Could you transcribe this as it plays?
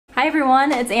Hi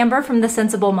everyone, it's Amber from The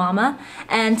Sensible Mama,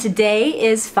 and today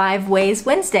is 5 Ways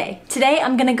Wednesday. Today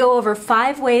I'm gonna go over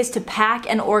 5 ways to pack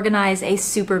and organize a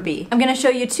Super Bee. I'm gonna show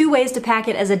you 2 ways to pack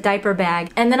it as a diaper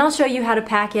bag, and then I'll show you how to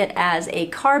pack it as a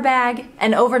car bag,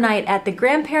 an overnight at the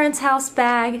grandparents' house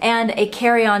bag, and a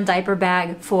carry-on diaper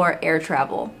bag for air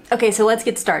travel. Okay, so let's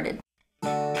get started.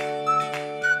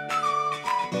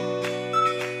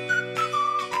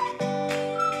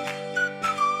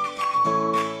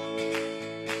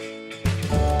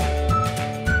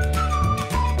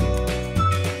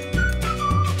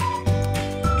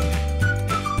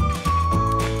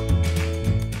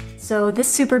 So this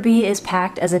Super Bee is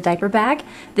packed as a diaper bag.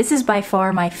 This is by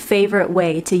far my favorite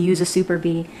way to use a Super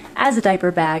Bee as a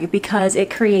diaper bag because it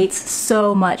creates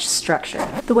so much structure.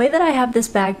 The way that I have this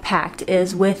bag packed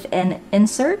is with an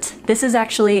insert. This is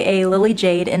actually a Lily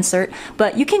Jade insert,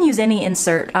 but you can use any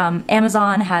insert.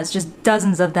 Amazon has just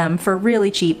dozens of them for really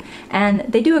cheap, and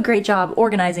they do a great job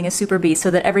organizing a Super Bee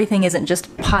so that everything isn't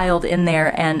just piled in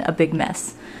there and a big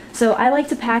mess. So I like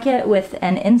to pack it with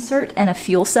an insert and a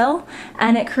fuel cell,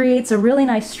 and it creates a really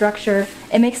nice structure.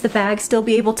 It makes the bag still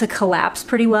be able to collapse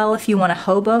pretty well if you want to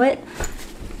hobo it,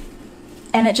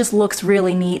 and it just looks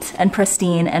really neat and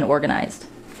pristine and organized.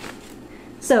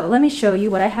 So let me show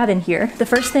you what I have in here. The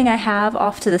first thing I have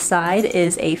off to the side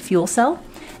is a fuel cell,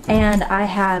 and I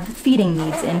have feeding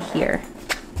needs in here.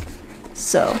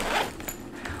 So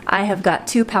I have got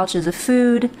 2 pouches of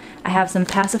food, I have some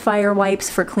pacifier wipes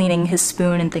for cleaning his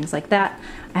spoon and things like that,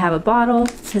 I have a bottle,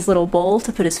 his little bowl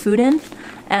to put his food in,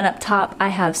 and up top I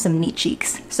have some neat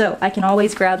cheeks. So I can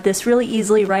always grab this really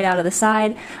easily right out of the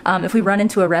side. If we run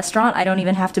into a restaurant, I don't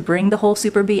even have to bring the whole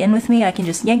Super Bee in with me, I can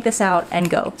just yank this out and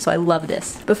go. So I love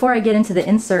this. Before I get into the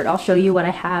insert, I'll show you what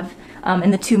I have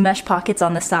in the 2 mesh pockets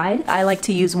on the side. I like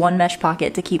to use 1 mesh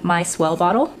pocket to keep my Swell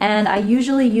bottle, and I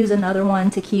usually use another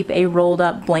one to keep a rolled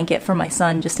up blanket for my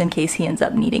son just in case he ends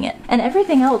up needing it. And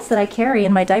everything else that I carry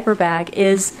in my diaper bag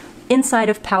is inside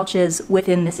of pouches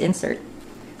within this insert.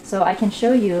 So I can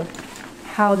show you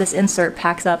how this insert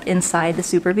packs up inside the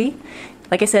Super Bee.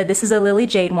 Like I said, this is a Lily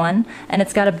Jade one, and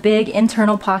it's got a big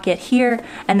internal pocket here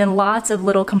and then lots of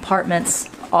little compartments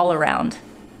all around.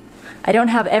 I don't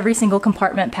have every single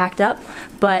compartment packed up,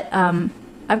 but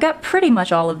I've got pretty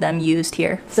much all of them used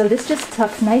here. So this just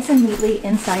tucks nice and neatly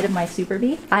inside of my Super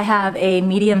Bee. I have a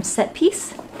medium set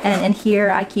piece, and in here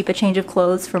I keep a change of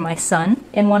clothes for my son.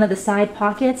 In one of the side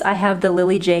pockets I have the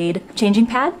Lily Jade changing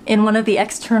pad. In one of the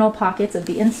external pockets of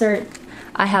the insert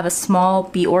I have a small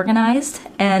Be Organized,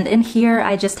 and in here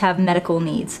I just have medical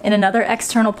needs. In another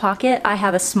external pocket I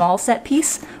have a small set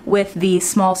piece with the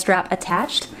small strap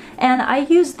attached, and I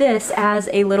use this as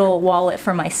a little wallet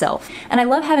for myself. And I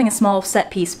love having a small set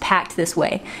piece packed this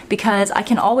way because I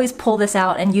can always pull this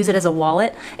out and use it as a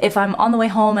wallet. If I'm on the way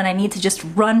home and I need to just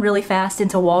run really fast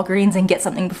into Walgreens and get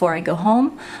something before I go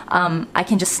home, I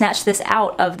can just snatch this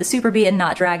out of the Super Bee and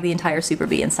not drag the entire Super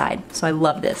Bee inside. So I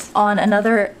love this. On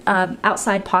another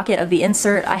outside pocket of the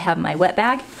insert I have my wet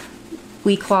bag.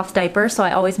 We cloth diaper, so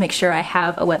I always make sure I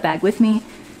have a wet bag with me.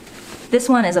 This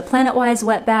one is a Planetwise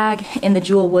wet bag in the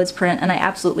Jewel Woods print, and I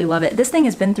absolutely love it. This thing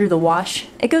has been through the wash.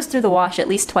 It goes through the wash at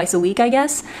least twice a week, I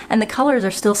guess, and the colors are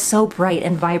still so bright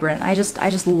and vibrant. I just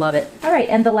love it. Alright,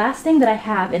 and the last thing that I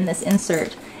have in this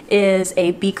insert is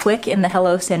a Be Quick in the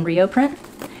Hello Sanrio print,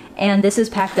 and this is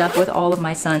packed up with all of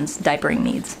my son's diapering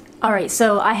needs. Alright,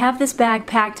 so I have this bag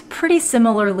packed pretty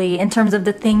similarly in terms of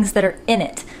the things that are in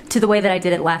it to the way that I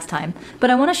did it last time. But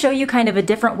I want to show you kind of a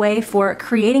different way for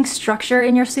creating structure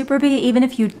in your Super Bee even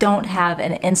if you don't have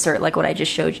an insert like what I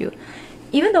just showed you.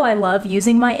 Even though I love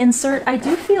using my insert, I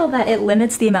do feel that it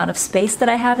limits the amount of space that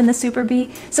I have in the Super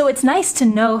Bee, so it's nice to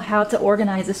know how to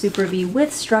organize a Super Bee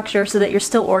with structure so that you're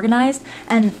still organized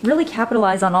and really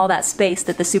capitalize on all that space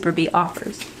that the Super Bee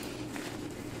offers.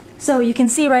 So you can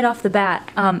see right off the bat,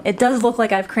 it does look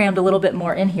like I've crammed a little bit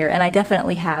more in here, and I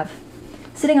definitely have.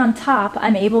 Sitting on top,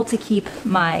 I'm able to keep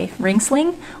my ring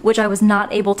sling, which I was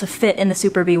not able to fit in the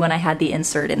Super Bee when I had the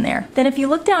insert in there. Then if you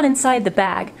look down inside the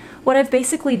bag, what I've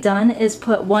basically done is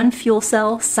put 1 fuel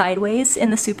cell sideways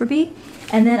in the Super Bee,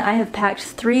 and then I have packed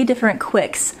 3 different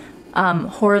quicks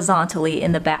horizontally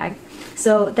in the bag.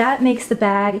 So that makes the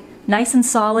bag nice and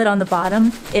solid on the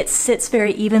bottom. It sits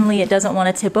very evenly, it doesn't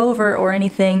want to tip over or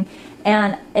anything,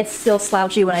 and it's still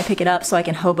slouchy when I pick it up so I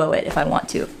can hobo it if I want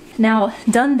to. Now,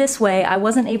 done this way, I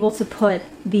wasn't able to put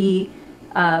the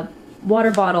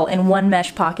water bottle in one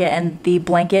mesh pocket and the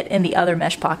blanket in the other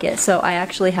mesh pocket. So I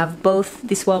actually have both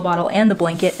the Swell bottle and the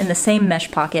blanket in the same mesh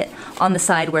pocket on the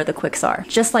side where the quicks are.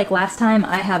 Just like last time,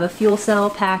 I have a fuel cell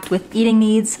packed with eating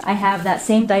needs. I have that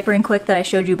same diapering quick that I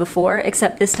showed you before,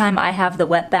 except this time I have the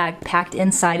wet bag packed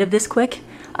inside of this quick,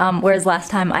 whereas last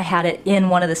time I had it in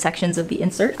one of the sections of the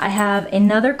insert. I have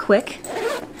another quick,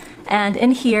 and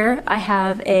in here I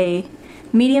have a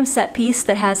medium set piece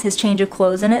that has his change of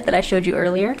clothes in it that I showed you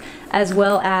earlier, as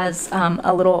well as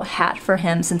a little hat for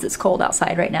him since it's cold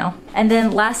outside right now. And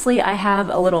then lastly, I have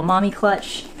a little mommy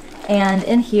clutch, and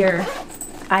in here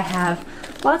I have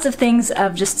lots of things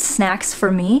of just snacks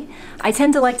for me. I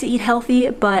tend to like to eat healthy,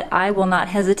 but I will not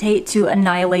hesitate to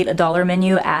annihilate a dollar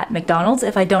menu at McDonald's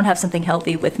if I don't have something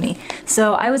healthy with me.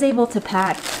 So I was able to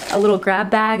pack a little grab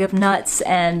bag of nuts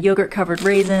and yogurt covered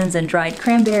raisins and dried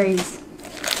cranberries,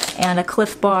 and a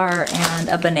Cliff Bar and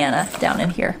a banana down in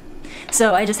here.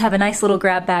 So I just have a nice little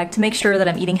grab bag to make sure that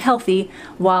I'm eating healthy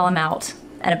while I'm out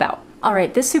and about.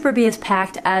 Alright, this Super Bee is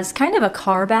packed as kind of a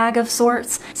car bag of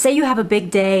sorts. Say you have a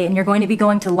big day and you're going to be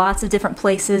going to lots of different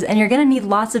places and you're going to need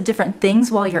lots of different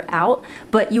things while you're out,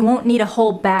 but you won't need a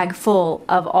whole bag full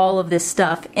of all of this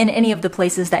stuff in any of the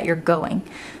places that you're going.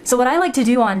 So what I like to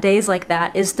do on days like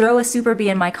that is throw a Super Bee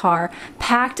in my car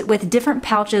packed with different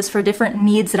pouches for different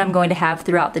needs that I'm going to have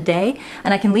throughout the day,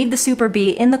 and I can leave the Super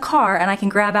Bee in the car and I can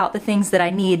grab out the things that I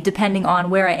need depending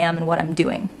on where I am and what I'm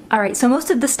doing. Alright, so most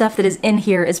of the stuff that is in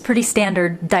here is pretty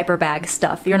standard diaper bag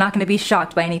stuff. You're not going to be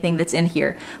shocked by anything that's in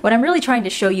here. What I'm really trying to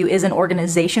show you is an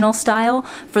organizational style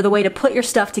for the way to put your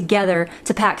stuff together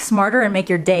to pack smarter and make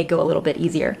your day go a little bit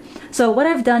easier. So what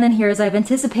I've done in here is I've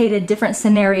anticipated different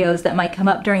scenarios that might come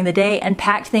up during the day and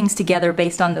packed things together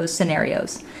based on those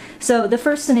scenarios. So the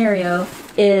first scenario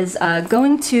is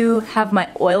going to have my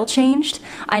oil changed.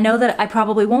 I know that I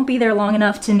probably won't be there long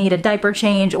enough to need a diaper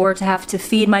change or to have to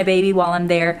feed my baby while I'm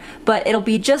there, but it'll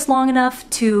be just long enough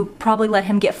to probably let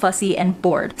him get fussy and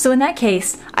bored. So in that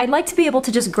case, I'd like to be able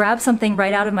to just grab something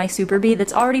right out of my Super Bee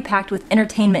that's already packed with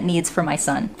entertainment needs for my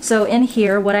son. So in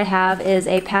here, what I have is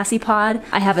a Passy Pod,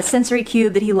 I have a sensory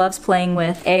cube that he loves playing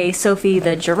with, a Sophie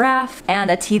the giraffe, and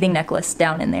a teething necklace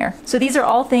down in there. So these are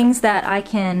all things that I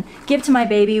can give to my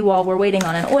baby while we're waiting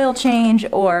on an oil change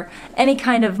or any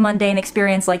kind of mundane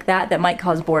experience like that that might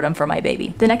cause boredom for my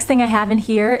baby. The next thing I have in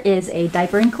here is a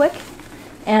diapering quick.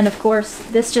 And of course,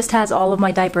 this just has all of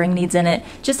my diapering needs in it,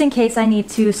 just in case I need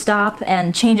to stop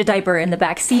and change a diaper in the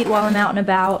back seat while I'm out and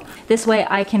about. This way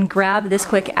I can grab this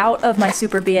quick out of my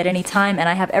Super Bee at any time and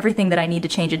I have everything that I need to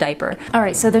change a diaper.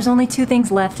 Alright, so there's only two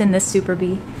things left in this Super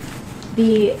Bee.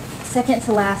 The second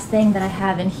to last thing that I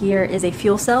have in here is a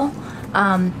fuel cell.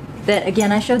 That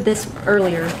again, I showed this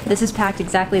earlier. This is packed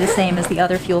exactly the same as the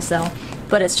other fuel cell,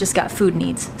 but it's just got food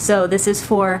needs. So this is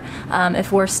for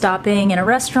if we're stopping in a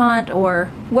restaurant or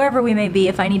wherever we may be,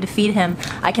 if I need to feed him,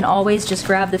 I can always just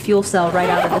grab the fuel cell right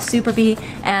out of the Super Bee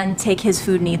and take his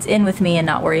food needs in with me and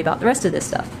not worry about the rest of this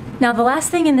stuff. Now the last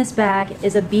thing in this bag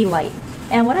is a bee light.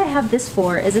 And what I have this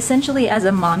for is essentially as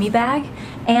a mommy bag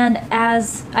and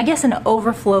as, I guess, an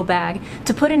overflow bag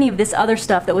to put any of this other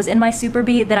stuff that was in my Super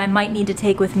Bee that I might need to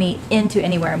take with me into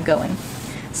anywhere I'm going.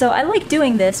 So I like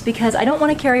doing this because I don't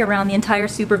want to carry around the entire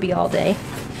Super Bee all day,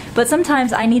 but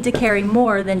sometimes I need to carry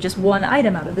more than just one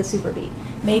item out of the Super Bee.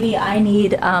 Maybe I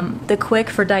need the quick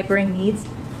for diapering needs,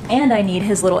 and I need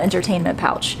his little entertainment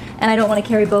pouch. And I don't want to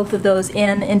carry both of those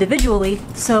in individually,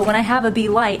 so when I have a Bee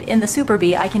Light in the Super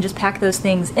Bee, I can just pack those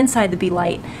things inside the Bee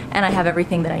Light, and I have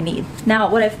everything that I need. Now,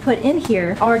 what I've put in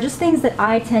here are just things that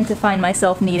I tend to find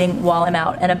myself needing while I'm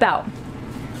out and about.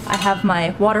 I have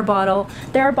my water bottle.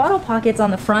 There are bottle pockets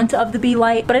on the front of the Bee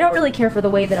Light, but I don't really care for the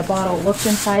way that a bottle looks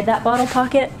inside that bottle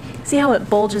pocket. See how it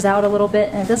bulges out a little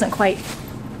bit and it just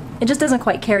doesn't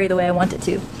quite carry the way I want it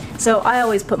to. So I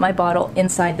always put my bottle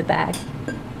inside the bag.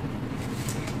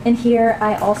 In here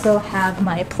I also have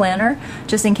my planner,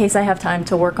 just in case I have time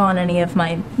to work on any of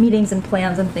my meetings and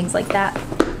plans and things like that.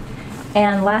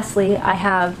 And lastly, I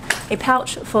have a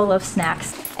pouch full of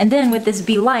snacks. And then with this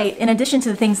Bee Light, in addition to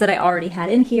the things that I already had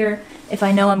in here, if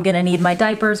I know I'm gonna need my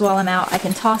diapers while I'm out, I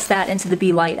can toss that into the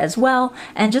Bee Light as well,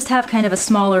 and just have kind of a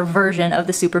smaller version of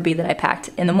the Super Bee that I packed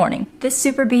in the morning. This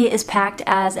Super Bee is packed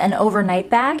as an overnight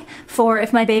bag for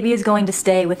if my baby is going to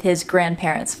stay with his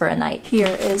grandparents for a night. Here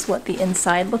is what the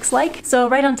inside looks like. So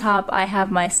right on top, I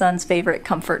have my son's favorite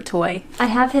comfort toy. I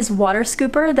have his water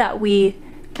scooper that we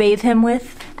bathe him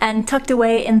with, and tucked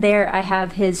away in there I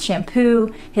have his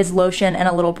shampoo, his lotion, and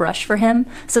a little brush for him,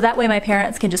 so that way my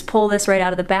parents can just pull this right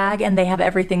out of the bag and they have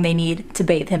everything they need to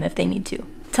bathe him if they need to.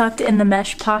 Tucked in the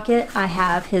mesh pocket, I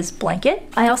have his blanket.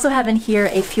 I also have in here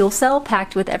a fuel cell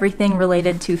packed with everything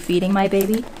related to feeding my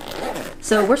baby.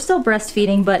 So we're still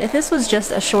breastfeeding, but if this was just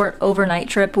a short overnight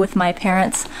trip with my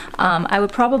parents, I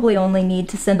would probably only need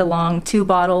to send along 2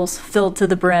 bottles filled to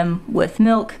the brim with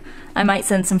milk. I might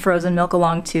send some frozen milk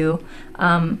along too.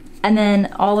 And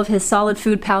then all of his solid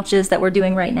food pouches that we're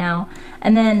doing right now.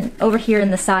 And then over here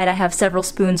in the side I have several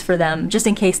spoons for them, just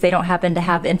in case they don't happen to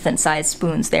have infant-sized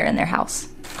spoons there in their house.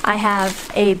 I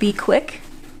have a Be Quick,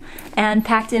 and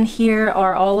packed in here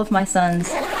are all of my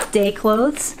son's day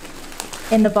clothes.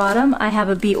 In the bottom I have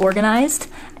a Be Organized,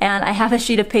 and I have a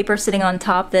sheet of paper sitting on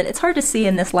top that it's hard to see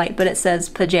in this light, but it says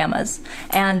pajamas.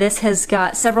 And this has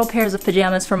got several pairs of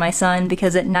pajamas for my son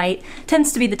because at night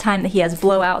tends to be the time that he has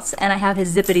blowouts, and I have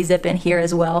his zippity zip in here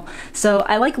as well. So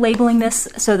I like labeling this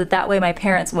so that way my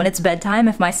parents, when it's bedtime,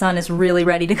 if my son is really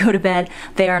ready to go to bed,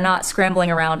 they are not scrambling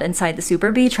around inside the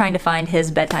Super Bee trying to find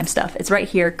his bedtime stuff. It's right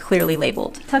here, clearly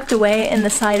labeled. Tucked away in the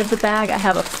side of the bag, I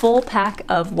have a full pack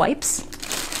of wipes.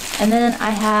 And then I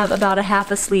have about a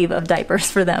half a sleeve of diapers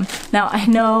for them. Now I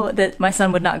know that my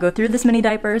son would not go through this many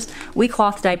diapers. We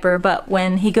cloth diaper, but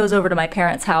when he goes over to my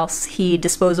parents' house, he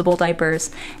disposable diapers,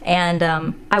 and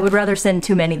I would rather send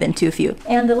too many than too few.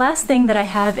 And the last thing that I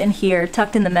have in here,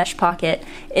 tucked in the mesh pocket,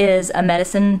 is a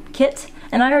medicine kit.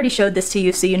 And I already showed this to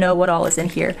you so you know what all is in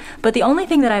here. But the only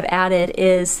thing that I've added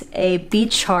is a Be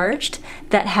Charged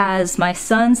that has my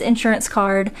son's insurance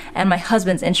card and my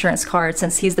husband's insurance card,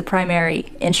 since he's the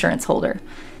primary insurance holder.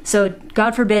 So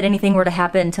God forbid anything were to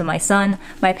happen to my son,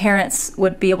 my parents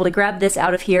would be able to grab this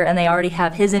out of here, and they already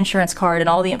have his insurance card and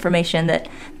all the information that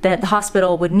the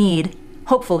hospital would need,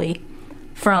 hopefully,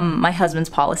 from my husband's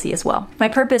policy as well. My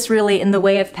purpose really in the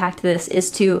way I've packed this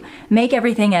is to make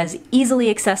everything as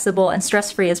easily accessible and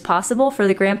stress-free as possible for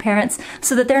the grandparents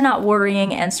so that they're not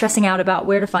worrying and stressing out about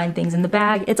where to find things in the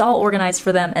bag. It's all organized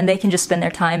for them and they can just spend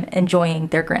their time enjoying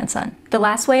their grandson. The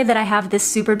last way that I have this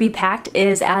Super Bee packed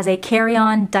is as a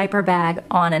carry-on diaper bag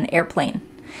on an airplane.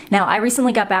 Now, I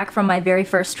recently got back from my very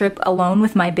first trip alone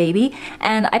with my baby,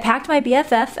 and I packed my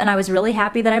BFF and I was really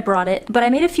happy that I brought it, but I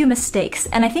made a few mistakes,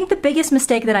 and I think the biggest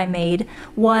mistake that I made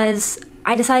was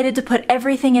I decided to put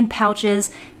everything in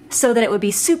pouches so that it would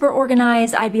be super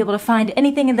organized, I'd be able to find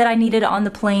anything that I needed on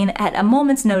the plane at a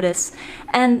moment's notice,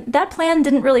 and that plan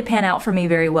didn't really pan out for me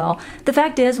very well. The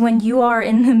fact is, when you are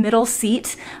in the middle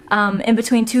seat, in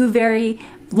between 2 very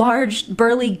large,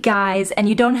 burly guys, and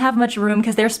you don't have much room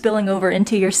because they're spilling over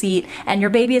into your seat, and your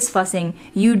baby is fussing,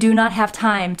 you do not have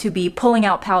time to be pulling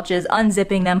out pouches,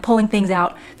 unzipping them, pulling things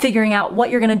out, figuring out what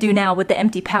you're gonna do now with the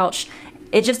empty pouch.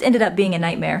 It just ended up being a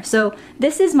nightmare. So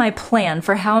this is my plan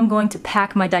for how I'm going to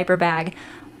pack my diaper bag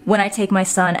when I take my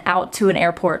son out to an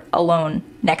airport alone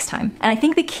next time. And I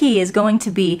think the key is going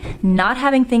to be not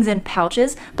having things in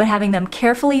pouches, but having them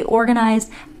carefully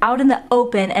organized out in the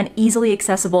open and easily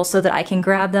accessible so that I can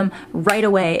grab them right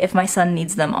away if my son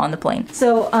needs them on the plane.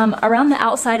 So around the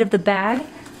outside of the bag,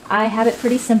 I have it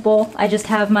pretty simple. I just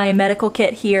have my medical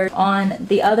kit here. On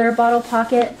the other bottle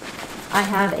pocket, I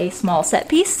have a small set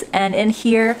piece, and in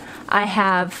here I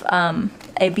have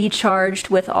a Be Charged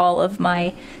with all of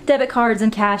my debit cards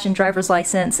and cash and driver's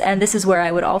license, and this is where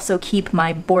I would also keep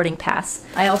my boarding pass.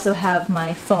 I also have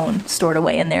my phone stored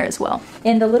away in there as well.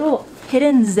 In the little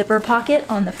hidden zipper pocket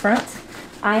on the front,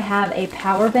 I have a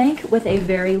power bank with a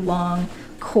very long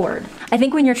cord. I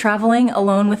think when you're traveling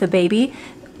alone with a baby,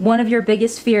 one of your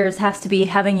biggest fears has to be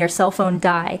having your cell phone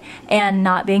die and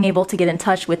not being able to get in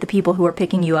touch with the people who are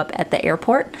picking you up at the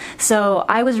airport. So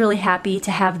I was really happy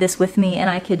to have this with me, and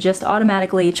I could just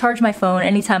automatically charge my phone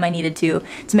anytime I needed to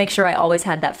make sure I always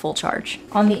had that full charge.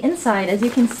 On the inside, as you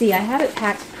can see, I have it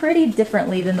packed pretty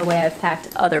differently than the way I've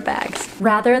packed other bags.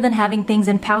 Rather than having things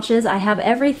in pouches, I have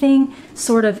everything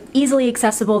sort of easily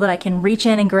accessible that I can reach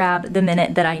in and grab the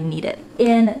minute that I need it.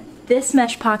 In this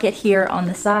mesh pocket here on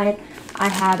the side, I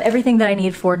have everything that I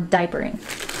need for diapering.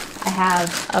 I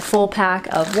have a full pack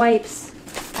of wipes,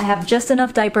 I have just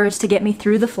enough diapers to get me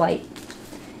through the flight,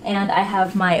 and I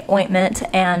have my ointment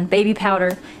and baby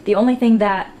powder. The only thing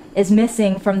that is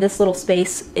missing from this little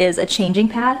space is a changing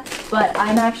pad, but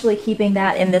I'm actually keeping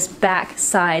that in this back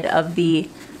side of the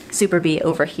Super Bee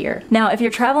over here. Now, if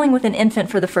you're traveling with an infant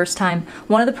for the first time,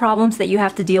 one of the problems that you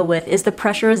have to deal with is the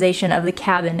pressurization of the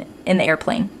cabin in the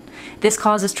airplane. This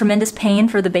causes tremendous pain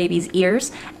for the baby's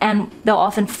ears, and they'll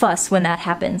often fuss when that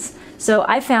happens. So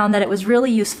I found that it was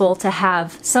really useful to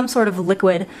have some sort of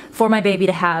liquid for my baby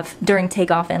to have during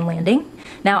takeoff and landing.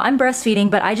 Now, I'm breastfeeding,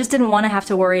 but I just didn't want to have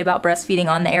to worry about breastfeeding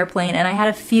on the airplane, and I had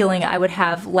a feeling I would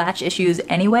have latch issues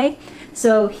anyway.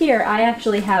 So here I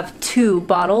actually have 2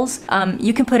 bottles.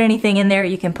 You can put anything in there.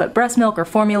 You can put breast milk or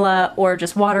formula or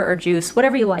just water or juice,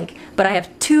 whatever you like. But I have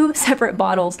 2 separate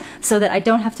bottles so that I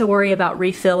don't have to worry about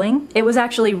refilling. It was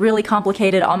actually really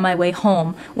complicated on my way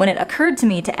home when it occurred to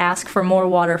me to ask for more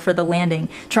water for the landing,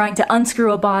 trying to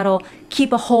unscrew a bottle,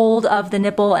 keep a hold of the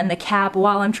nipple and the cap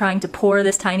while I'm trying to pour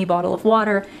this tiny bottle of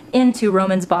water into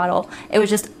Roman's bottle. It was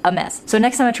just a mess. So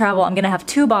next time I travel, I'm gonna have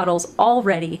 2 bottles all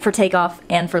ready for takeoff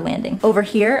and for landing. Over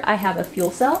here, I have a fuel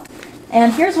cell,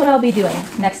 and here's what I'll be doing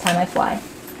next time I fly.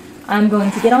 I'm going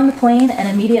to get on the plane and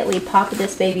immediately pop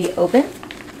this baby open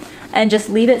and just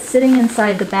leave it sitting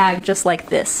inside the bag just like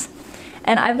this.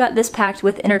 And I've got this packed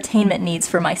with entertainment needs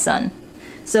for my son.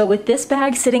 So with this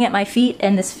bag sitting at my feet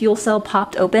and this fuel cell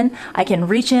popped open, I can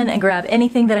reach in and grab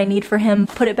anything that I need for him,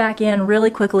 put it back in really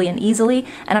quickly and easily,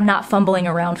 and I'm not fumbling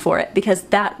around for it, because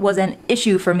that was an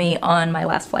issue for me on my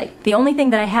last flight. The only thing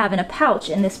that I have in a pouch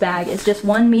in this bag is just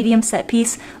 1 medium set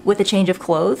piece with a change of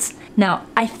clothes. Now,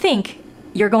 I think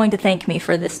you're going to thank me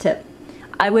for this tip.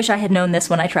 I wish I had known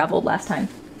this when I traveled last time.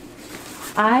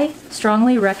 I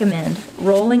strongly recommend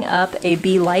rolling up a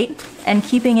Be Light and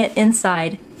keeping it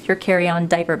inside your carry-on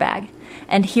diaper bag.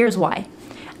 And here's why.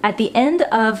 At the end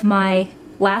of my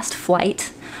last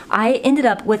flight, I ended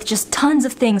up with just tons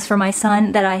of things for my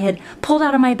son that I had pulled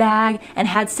out of my bag and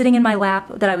had sitting in my lap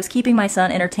that I was keeping my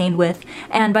son entertained with.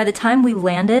 And by the time we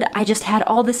landed, I just had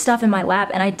all this stuff in my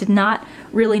lap and I did not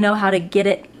really know how to get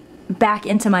it back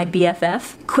into my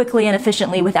BFF quickly and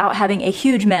efficiently without having a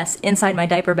huge mess inside my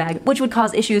diaper bag, which would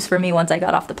cause issues for me once I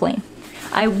got off the plane.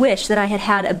 I wish that I had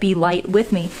had a Be Light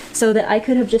with me so that I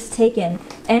could have just taken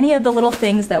any of the little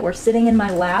things that were sitting in my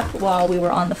lap while we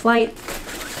were on the flight,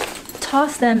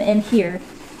 tossed them in here,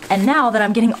 and now that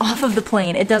I'm getting off of the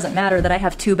plane, it doesn't matter that I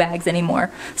have 2 bags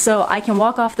anymore. So I can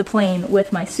walk off the plane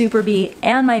with my Super Bee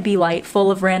and my Be Light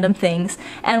full of random things,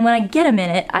 and when I get a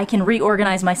minute, I can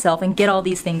reorganize myself and get all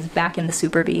these things back in the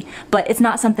Super Bee. But it's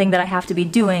not something that I have to be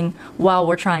doing while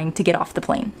we're trying to get off the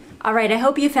plane. Alright, I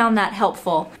hope you found that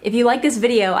helpful. If you like this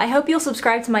video, I hope you'll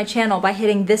subscribe to my channel by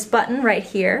hitting this button right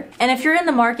here. And if you're in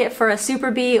the market for a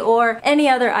Super Bee or any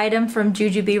other item from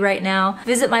Jujubee right now,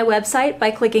 visit my website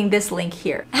by clicking this link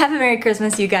here. Have a Merry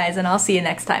Christmas, you guys, and I'll see you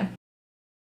next time.